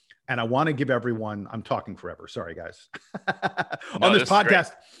games. And I want to give everyone, I'm talking forever. Sorry, guys. On this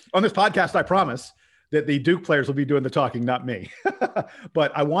podcast, I promise that the Duke players will be doing the talking, not me.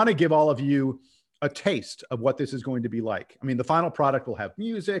 But I want to give all of you a taste of what this is going to be like. I mean, the final product will have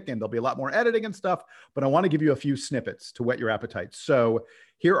music and there'll be a lot more editing and stuff, but I want to give you a few snippets to whet your appetite. So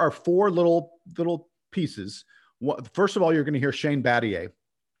here are 4 little pieces. First of all, you're going to hear Shane Battier,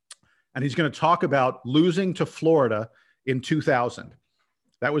 and he's going to talk about losing to Florida in 2000.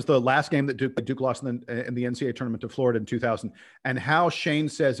 That was the last game that Duke lost in the NCAA tournament to Florida in 2000, and how Shane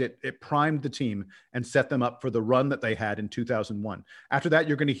says it primed the team and set them up for the run that they had in 2001. After that,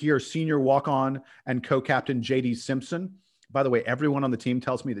 you're going to hear senior walk-on and co-captain J.D. Simpson. By the way, everyone on the team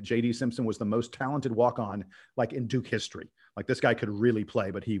tells me that J.D. Simpson was the most talented walk-on like in Duke history. Like this guy could really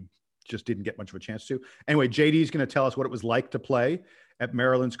play, but he just didn't get much of a chance to. Anyway, JD is going to tell us what it was like to play at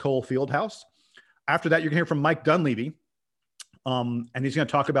Maryland's Cole Fieldhouse. After that, you're going to hear from Mike Dunleavy. And he's going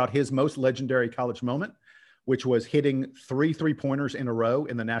to talk about his most legendary college moment, which was hitting 3 3-pointers in a row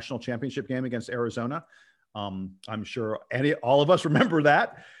in the national championship game against Arizona. I'm sure all of us remember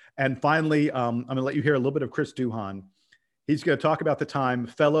that. And finally, I'm going to let you hear a little bit of Chris Duhon. He's going to talk about the time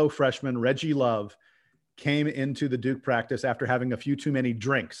fellow freshman Reggie Love came into the Duke practice after having a few too many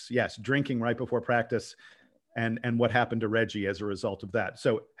drinks. Yes, drinking right before practice. And what happened to Reggie as a result of that.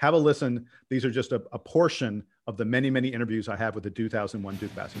 So have a listen. These are just a portion of the many, many interviews I have with the 2001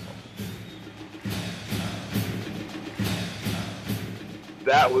 Duke basketball team.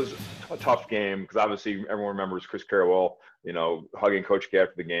 That was a tough game because obviously everyone remembers Chris Carrawell, hugging Coach K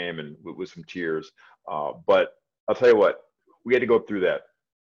after the game and with some tears. But I'll tell you what, we had to go through that.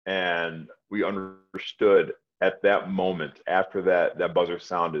 And we understood at that moment, after that buzzer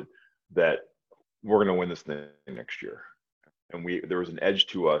sounded, that we're going to win this thing next year. And there was an edge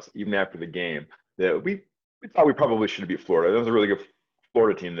to us, even after the game, that we thought we probably should have beat Florida. That was a really good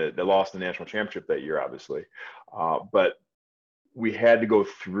Florida team that lost the national championship that year, obviously. But we had to go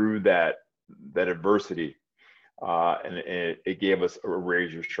through that adversity, and it gave us a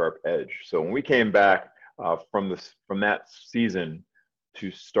razor sharp edge. So when we came back from that season to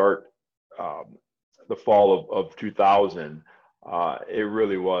start the fall of 2000, it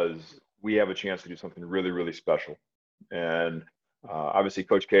really was, we have a chance to do something really, really special. And obviously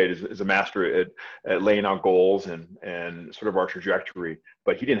Coach K is a master at laying out goals and sort of our trajectory,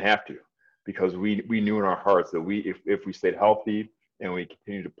 but he didn't have to, because we knew in our hearts that if we stayed healthy and we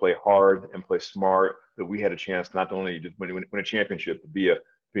continued to play hard and play smart, that we had a chance not only to win a championship, but be a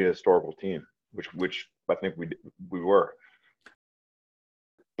historical team, which I think we were.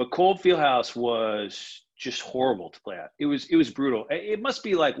 But Cole Fieldhouse was just horrible to play at. It was brutal. It must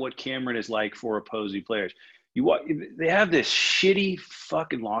be like what Cameron is like for opposing players. They have this shitty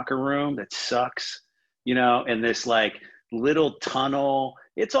fucking locker room that sucks, and this like little tunnel.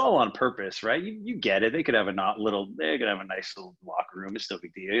 It's all on purpose, right? You get it. They could have a nice little locker room. It's no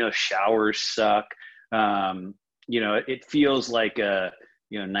big deal. Showers suck. It feels like a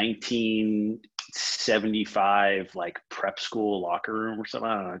 1975 like prep school locker room or something.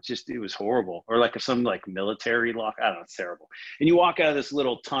 I don't know. It was horrible. Or like some like military lock. I don't know. It's terrible. And you walk out of this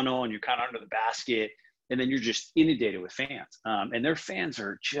little tunnel and you're kind of under the basket, and then you're just inundated with fans. And their fans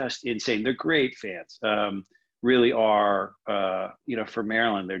are just insane. They're great fans. Really are. For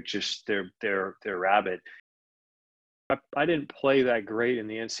Maryland, they're rabid. I didn't play that great in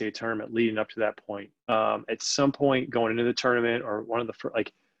the NCAA tournament leading up to that point. At some point going into the tournament, or one of the first,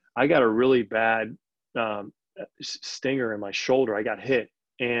 I got a really bad stinger in my shoulder. I got hit,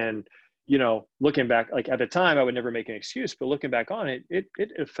 and looking back, at the time, I would never make an excuse, but looking back on it, it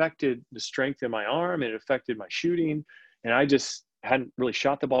affected the strength in my arm. It affected my shooting, and I just hadn't really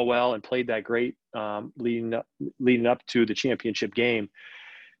shot the ball well and played that great leading up to the championship game.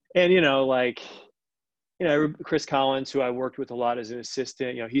 And Chris Collins, who I worked with a lot as an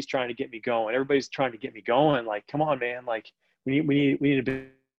assistant, he's trying to get me going. Everybody's trying to get me going. Like, come on, man. Like, we need a big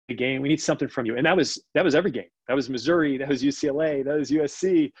game. We need something from you. And that was every game. That was Missouri. That was UCLA. That was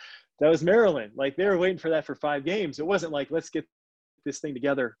USC. That was Maryland. Like, they were waiting for that for 5 games. It wasn't like, let's get this thing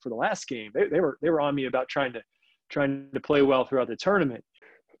together for the last game. They were on me about trying to play well throughout the tournament.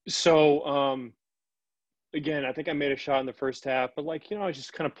 So, again, I think I made a shot in the first half, but I was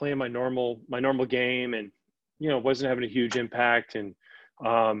just kind of playing my normal game, and, wasn't having a huge impact. And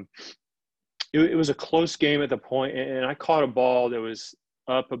it was a close game at the point, and I caught a ball that was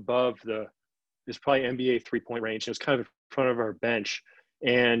up above this probably NBA 3-point range. It was kind of in front of our bench.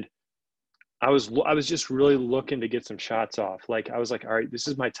 And I was just really looking to get some shots off. I was like, all right, this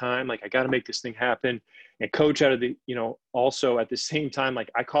is my time. I got to make this thing happen. And coach out of the, also at the same time,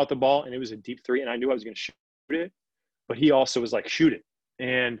 I caught the ball and it was a deep 3 and I knew I was going to shoot it, but he also was like, shoot it.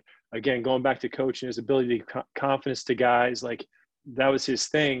 And again, going back to coach and his ability to give confidence to guys, that was his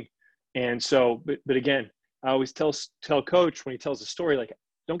thing. And so, but again, I always tell coach when he tells the story,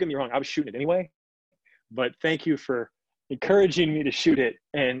 don't get me wrong, I was shooting it anyway, but thank you for encouraging me to shoot it.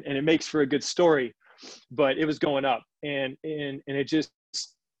 And it makes for a good story, but it was going up and it just,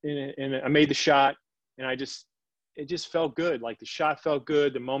 and I made the shot and it just felt good. The shot felt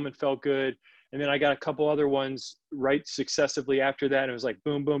good. The moment felt good. And then I got a couple other ones right successively after that. And it was like,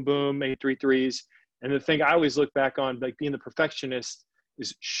 boom, boom, boom, made 3 threes. And the thing I always look back on, like being the perfectionist,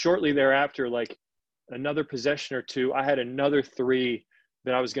 is shortly thereafter, like another possession or two, I had another 3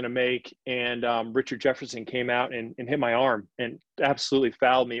 that I was going to make. And Richard Jefferson came out and hit my arm and absolutely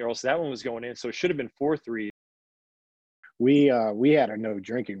fouled me, or else that one was going in. So it should have been 4 threes. We had a no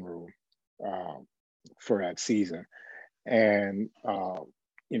drinking rule for that season. And,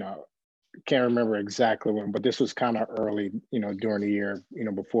 can't remember exactly when, but this was kind of early, during the year,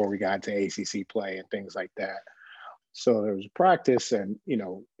 before we got to ACC play and things like that. So there was practice and,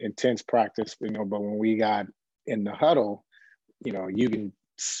 intense practice, but when we got in the huddle, you can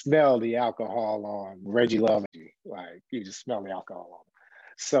smell the alcohol on Reggie Love. Like, you just smell the alcohol on him.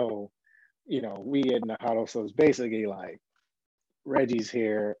 So, we get in the huddle. So it's basically like Reggie's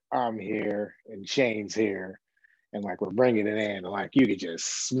here, I'm here, and Shane's here. And like, we're bringing it in, like, you could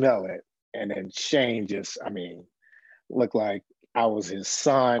just smell it. And then Shane just, looked like I was his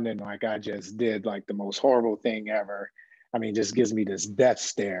son. And like, I just did like the most horrible thing ever. Just gives me this death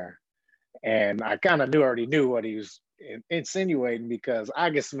stare. And I kind of already knew what he was insinuating, because I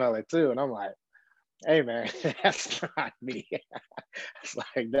could smell it too. And I'm like, hey man, that's not me. It's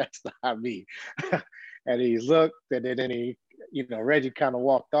like, that's not me. And he looked, and then he, Reggie kind of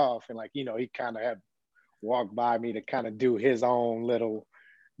walked off, and like, he kind of had walked by me to kind of do his own little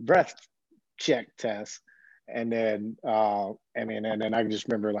breath check test. And then, and then I just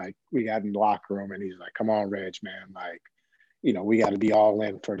remember, like, we got in the locker room and he's like, come on, Reg, man. Like, we got to be all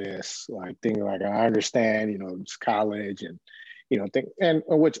in for this. Like, things like, I understand, it's college and, and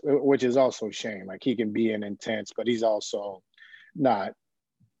which is also Shane. Like, he can be an intense, but he's also not,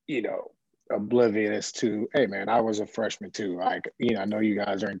 oblivious to, hey man, I was a freshman too. Like, I know you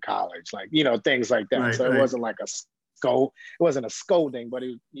guys are in college, like, things like that. Right, so it wasn't like it wasn't a scolding, but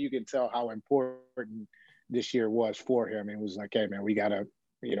you can tell how important this year was for him. It was like, hey man, we gotta,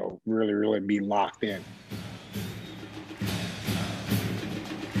 really, really be locked in.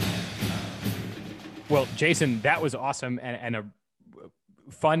 Well, Jason, that was awesome, and a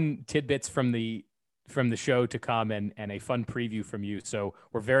fun tidbits from the show to come, and a fun preview from you. So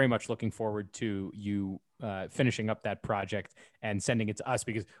we're very much looking forward to you finishing up that project and sending it to us,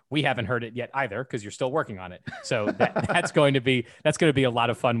 because we haven't heard it yet either, because you're still working on it. So that's going to be a lot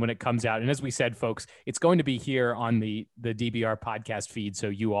of fun when it comes out. And as we said, folks, it's going to be here on the DBR podcast feed, so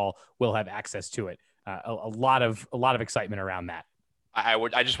you all will have access to it. A lot of excitement around that.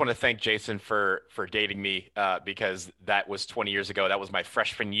 I just want to thank Jason for dating me, because that was 20 years ago. That was my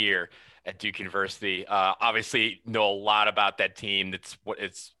freshman year at Duke University. Obviously know a lot about that team.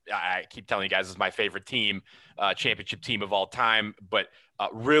 I keep telling you guys, it's my favorite team, championship team of all time, but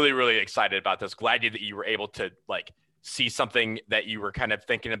really, really excited about this. Glad that you were able to like see something that you were kind of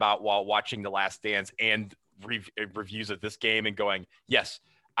thinking about while watching The Last Dance and reviews of this game and going, yes,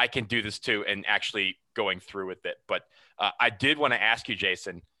 I can do this too, and actually going through with it. But I did want to ask you,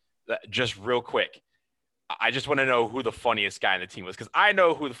 Jason, just real quick. I just want to know who the funniest guy on the team was, because I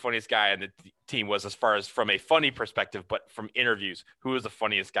know who the funniest guy on the team was as far as from a funny perspective, but from interviews, who was the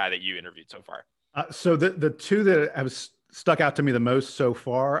funniest guy that you interviewed so far? So the two that have stuck out to me the most so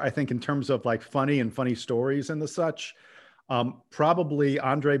far, I think in terms of like funny stories and the such, probably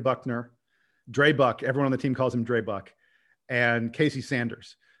Andre Buckner, Dre Buck, everyone on the team calls him Dre Buck, and Casey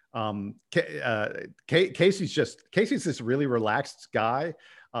Sanders. Casey's this really relaxed guy,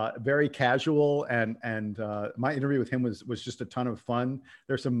 very casual, and my interview with him was just a ton of fun.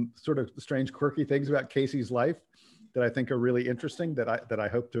 There's some sort of strange, quirky things about Casey's life that I think are really interesting that I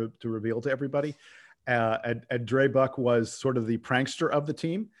hope to reveal to everybody. And Dre Buck was sort of the prankster of the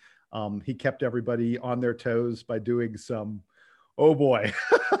team. He kept everybody on their toes by doing some, oh boy,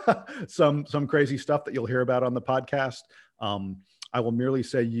 some crazy stuff that you'll hear about on the podcast. I will merely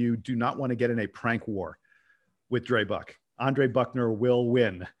say you do not want to get in a prank war with Dre Buck. Andre Buckner will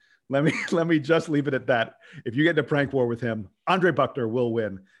win. Let me just leave it at that. If you get in a prank war with him, Andre Buckner will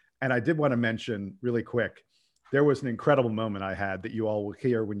win. And I did want to mention really quick, there was an incredible moment I had that you all will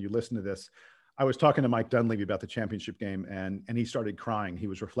hear when you listen to this. I was talking to Mike Dunleavy about the championship game, and he started crying. He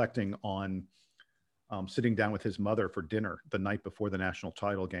was reflecting on sitting down with his mother for dinner the night before the national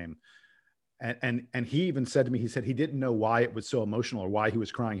title game. And he even said to me, he said he didn't know why it was so emotional or why he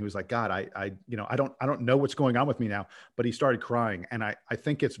was crying. He was like, God, I don't know what's going on with me now, but he started crying. And I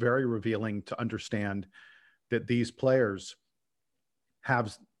think it's very revealing to understand that these players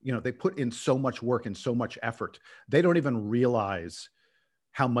have, they put in so much work and so much effort. They don't even realize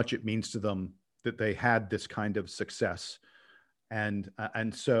how much it means to them that they had this kind of success. And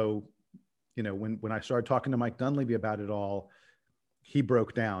so, when I started talking to Mike Dunleavy about it all, he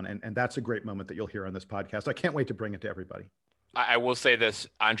broke down. And that's a great moment that you'll hear on this podcast. I can't wait to bring it to everybody. I will say this,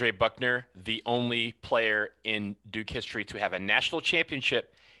 Andre Buckner, the only player in Duke history to have a national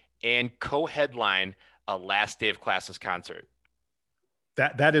championship and co-headline a Last Day of Classes concert.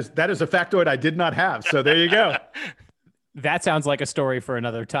 That is a factoid I did not have. So there you go. That sounds like a story for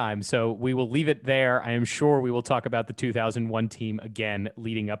another time. So we will leave it there. I am sure we will talk about the 2001 team again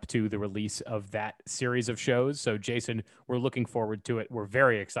leading up to the release of that series of shows. So Jason, we're looking forward to it. We're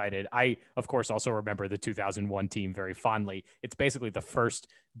very excited. I, of course, also remember the 2001 team very fondly. It's basically the first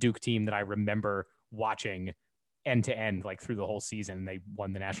Duke team that I remember watching end to end, like through the whole season. They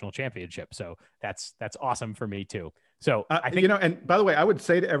won the national championship. So that's awesome for me too. So I think, and by the way, I would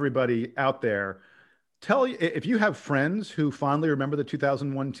say to everybody out there, if you have friends who fondly remember the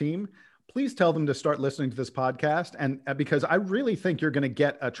 2001 team, please tell them to start listening to this podcast. And because I really think you're going to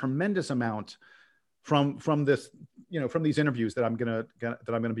get a tremendous amount from this, from these interviews that I'm going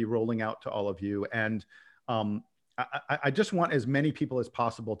to be rolling out to all of you. And I just want as many people as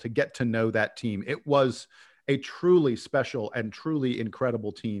possible to get to know that team. It was a truly special and truly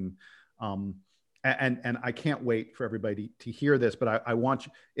incredible team. And I can't wait for everybody to hear this, but I want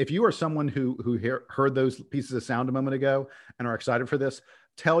you, if you are someone who heard those pieces of sound a moment ago and are excited for this,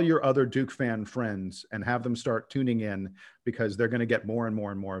 tell your other Duke fan friends and have them start tuning in, because they're going to get more and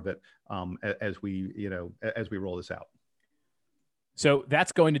more and more of it as we roll this out. So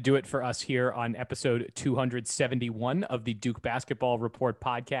that's going to do it for us here on episode 271 of the Duke Basketball Report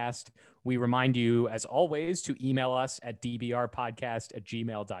podcast. We remind you, as always, to email us at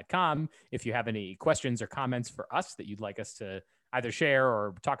dbrpodcast@gmail.com if you have any questions or comments for us that you'd like us to either share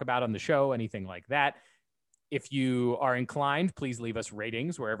or talk about on the show, anything like that. If you are inclined, please leave us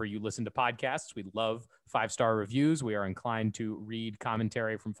ratings wherever you listen to podcasts. We love 5-star reviews. We are inclined to read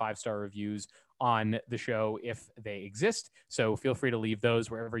commentary from 5-star reviews on the show if they exist. So feel free to leave those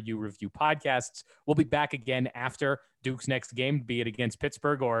wherever you review podcasts. We'll be back again after Duke's next game, be it against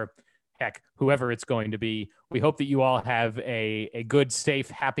Pittsburgh or heck, whoever it's going to be. We hope that you all have a good,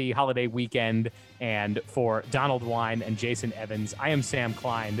 safe, happy holiday weekend. And for Donald Wine and Jason Evans, I am Sam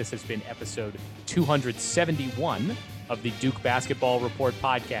Klein. This has been episode 271 of the Duke Basketball Report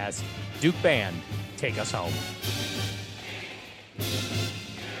podcast. Duke Band, take us home.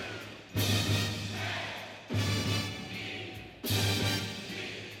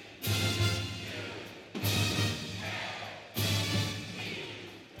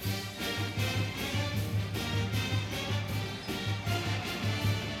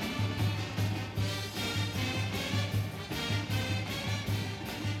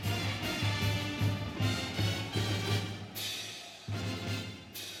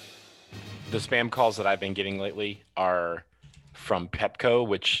 The spam calls that I've been getting lately are from Pepco,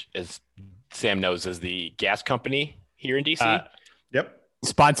 which, as Sam knows, is the gas company here in DC. Yep.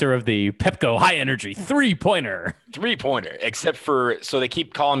 Sponsor of the Pepco High Energy three-pointer, except for, so they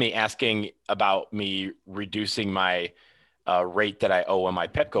keep calling me asking about me reducing my rate that I owe on my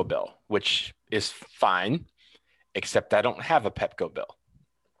Pepco bill, which is fine, except I don't have a Pepco bill.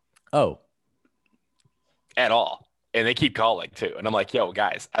 Oh. At all. And they keep calling too. And I'm like, yo,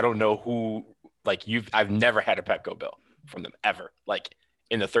 guys, I don't know who, like, I've never had a Pepco bill from them ever. Like,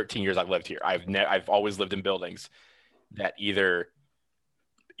 in the 13 years I've lived here, I've always lived in buildings that either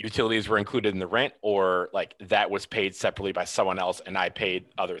utilities were included in the rent or like that was paid separately by someone else and I paid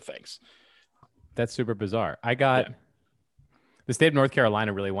other things. That's super bizarre. The state of North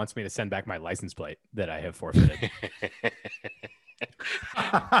Carolina really wants me to send back my license plate that I have forfeited.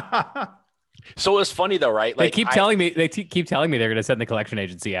 So it's funny though, right? Like, they keep telling me they're going to send the collection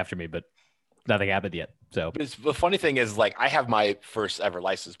agency after me, but nothing happened yet. So the funny thing is, like, I have my first ever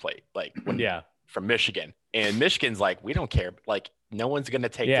license plate, like from Michigan, and Michigan's like, we don't care. Like, no one's going to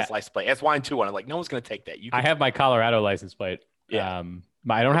take this license plate. That's wine 2-1. I'm like, no one's going to take that. I have my Colorado license plate. Yeah.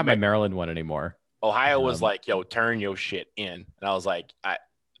 I don't have my Maryland one anymore. Ohio was like, yo, turn your shit in. And I was like,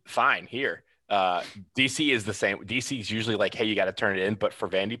 fine, here. DC is the same. DC is usually like, hey, you got to turn it in. But for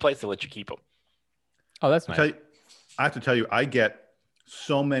vanity plates, they let you keep them. Oh, that's nice. I have to tell you, I get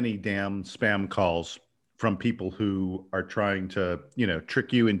so many damn spam calls from people who are trying to,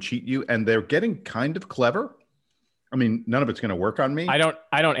 trick you and cheat you. And they're getting kind of clever. I mean, none of it's going to work on me. I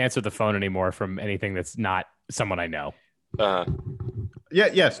don't answer the phone anymore from anything that's not someone I know.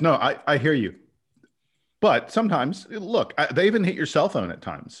 Yes. No, I hear you. But sometimes, look, they even hit your cell phone at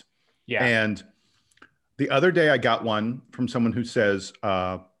times. Yeah. And the other day I got one from someone who says,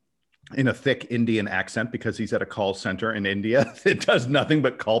 in a thick Indian accent, because he's at a call center in India, it does nothing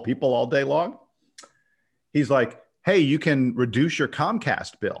but call people all day long. He's like, hey, you can reduce your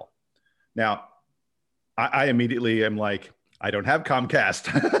Comcast bill. Now, I immediately am like, I don't have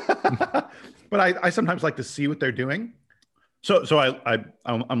Comcast, but I sometimes like to see what they're doing. So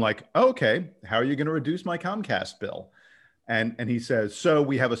I'm like, oh, okay, how are you going to reduce my Comcast bill? And he says, so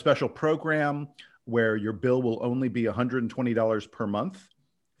we have a special program where your bill will only be $120 per month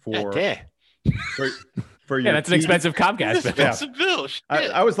for your that's TV. an expensive Comcast bill. Expensive bill.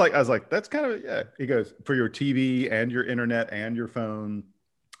 I was like, that's kind of, yeah. He goes, for your TV and your internet and your phone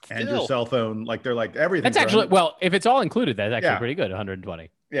and your cell phone. Like they're like everything. That's actually, well, if it's all included, that's actually Yeah. pretty good. 120.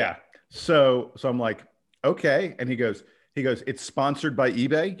 Yeah. So I'm like, okay. And he goes, it's sponsored by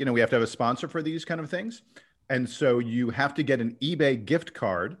eBay. You know, we have to have a sponsor for these kind of things. And so you have to get an eBay gift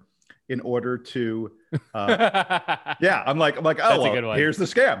card in order to, yeah, I'm like, oh, well, here's the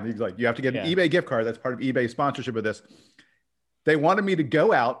scam. He's like, you have to get an eBay gift card. That's part of eBay sponsorship of this. They wanted me to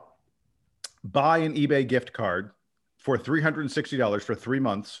go out, buy an eBay gift card for $360 for 3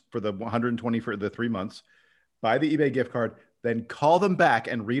 months, for the 120 for the 3 months, buy the eBay gift card, then call them back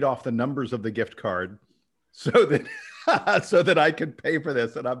and read off the numbers of the gift card so that I could pay for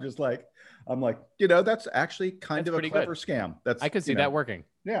this. And I'm like, you know, that's actually kind of a clever scam. I could see that working.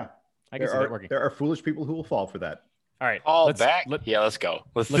 Yeah. I can see that working. There are foolish people who will fall for that. All right. Let's go.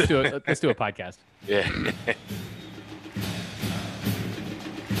 Let's do a podcast. Yeah.